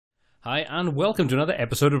Hi and welcome to another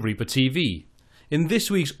episode of ReaperTV. In this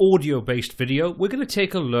week's audio-based video, we're going to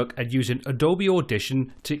take a look at using Adobe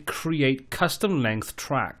Audition to create custom length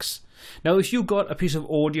tracks. Now, if you've got a piece of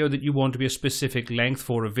audio that you want to be a specific length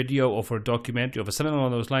for a video or for a documentary or for something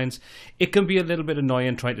along those lines, it can be a little bit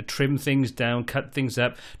annoying trying to trim things down, cut things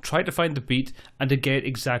up, try to find the beat and to get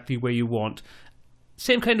exactly where you want.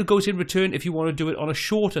 Same kind of goes in return if you want to do it on a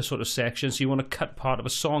shorter sort of section, so you want to cut part of a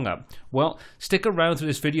song up. Well, stick around through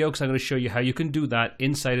this video because I'm going to show you how you can do that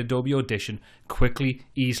inside Adobe Audition quickly,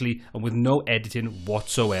 easily, and with no editing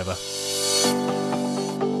whatsoever.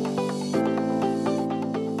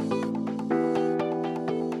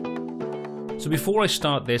 So before I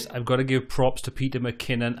start this, I've got to give props to Peter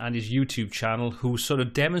McKinnon and his YouTube channel, who sort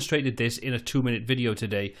of demonstrated this in a 2-minute video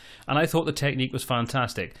today, and I thought the technique was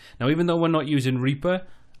fantastic. Now, even though we're not using Reaper,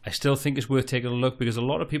 I still think it's worth taking a look because a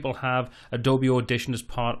lot of people have Adobe Audition as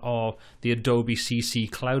part of the Adobe CC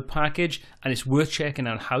cloud package, and it's worth checking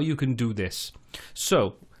out how you can do this.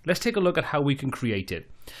 So let's take a look at how we can create it.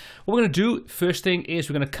 What we're going to do, first thing is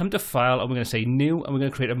we're going to come to File and we're going to say New, and we're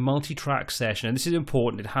going to create a multi-track session. And this is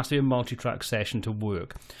important, it has to be a multi-track session to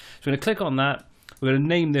work. So we're going to click on that, we're going to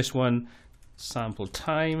name this one Sample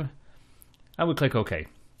Time, and we'll click OK.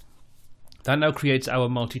 That now creates our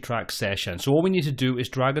multi-track session. So all we need to do is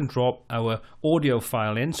drag and drop our audio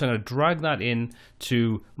file in. So I'm going to drag that in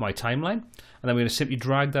to my timeline, and then we're going to simply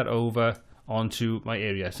drag that over onto my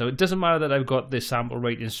area. So it doesn't matter that I've got the sample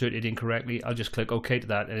rate inserted incorrectly, I'll just click OK to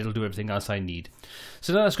that and it'll do everything else I need.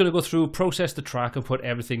 So now it's going to go through, process the track and put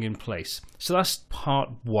everything in place. So that's part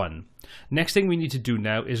one. Next thing we need to do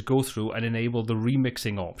now is go through and enable the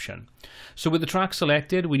remixing option. So with the track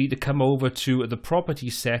selected, we need to come over to the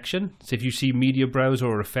properties section. So if you see media browser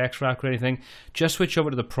or effects rack or anything, just switch over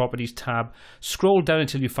to the properties tab, scroll down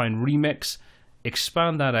until you find remix,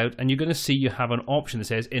 expand that out, and you're going to see you have an option that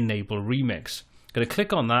says Enable Remix. Going to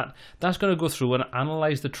click on that. That's going to go through and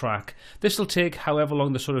analyze the track. This will take however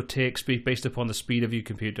long this sort of takes based upon the speed of your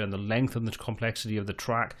computer and the length and the complexity of the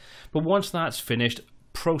track. But once that's finished,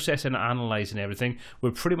 processing and analyzing everything, we're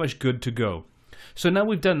pretty much good to go. So now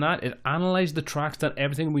we've done that, it analyzed the tracks, done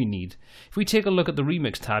everything we need. If we take a look at the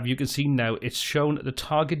Remix tab, you can see now it's shown the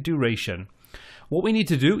target duration. What we need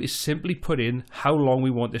to do is simply put in how long we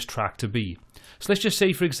want this track to be. So let's just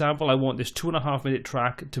say, for example, I want this 2.5 minute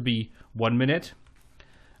track to be 1 minute.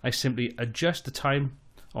 I simply adjust the time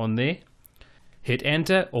on there, hit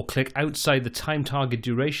enter or click outside the time target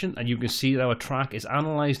duration, and you can see that our track is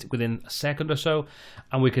analyzed within a second or so,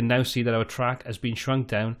 and we can now see that our track has been shrunk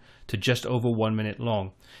down to just over 1 minute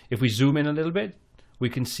long. If we zoom in a little bit, we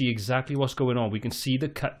can see exactly what's going on. We can see the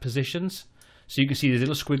cut positions. So you can see these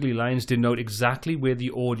little squiggly lines denote exactly where the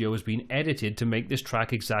audio has been edited to make this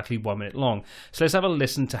track exactly 1 minute long. So let's have a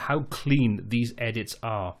listen to how clean these edits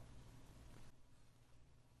are.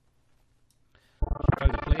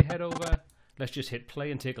 Drag the playhead over. Let's just hit play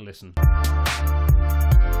and take a listen.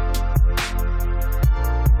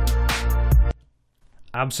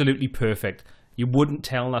 Absolutely perfect. You wouldn't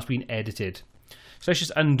tell that's been edited. So let's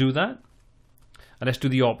just undo that. And let's do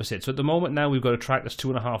the opposite. So at the moment now we've got a track that's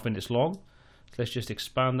 2.5 minutes long. Let's just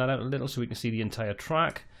expand that out a little so we can see the entire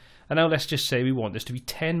track. And now let's just say we want this to be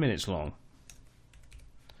 10 minutes long.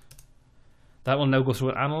 That will now go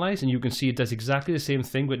through and analyze, and you can see it does exactly the same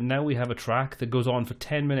thing, but now we have a track that goes on for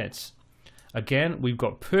 10 minutes. Again, we've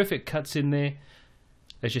got perfect cuts in there.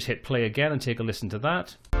 Let's just hit play again and take a listen to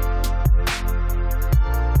that.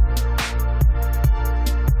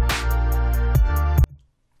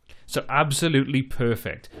 So absolutely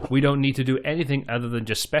perfect. We don't need to do anything other than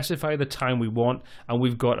just specify the time we want, and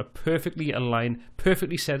we've got a perfectly aligned,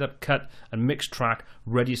 perfectly set up cut and mixed track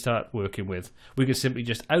ready to start working with. We can simply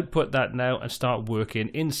just output that now and start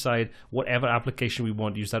working inside whatever application we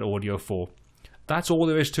want to use that audio for. That's all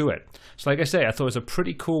there is to it. So like I say, I thought it was a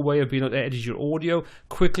pretty cool way of being able to edit your audio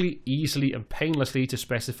quickly, easily, and painlessly to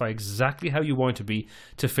specify exactly how you want it to be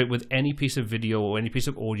to fit with any piece of video or any piece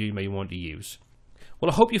of audio you may want to use. Well,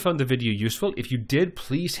 I hope you found the video useful. If you did,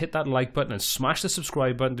 please hit that like button and smash the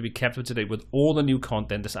subscribe button to be kept up to date with all the new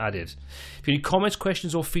content that's added. If you need comments,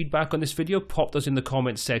 questions, or feedback on this video, pop those in the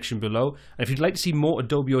comments section below. And if you'd like to see more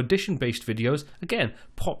Adobe Audition based videos, again,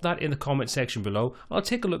 pop that in the comment section below. I'll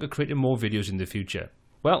take a look at creating more videos in the future.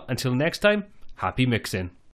 Well, until next time, happy mixing.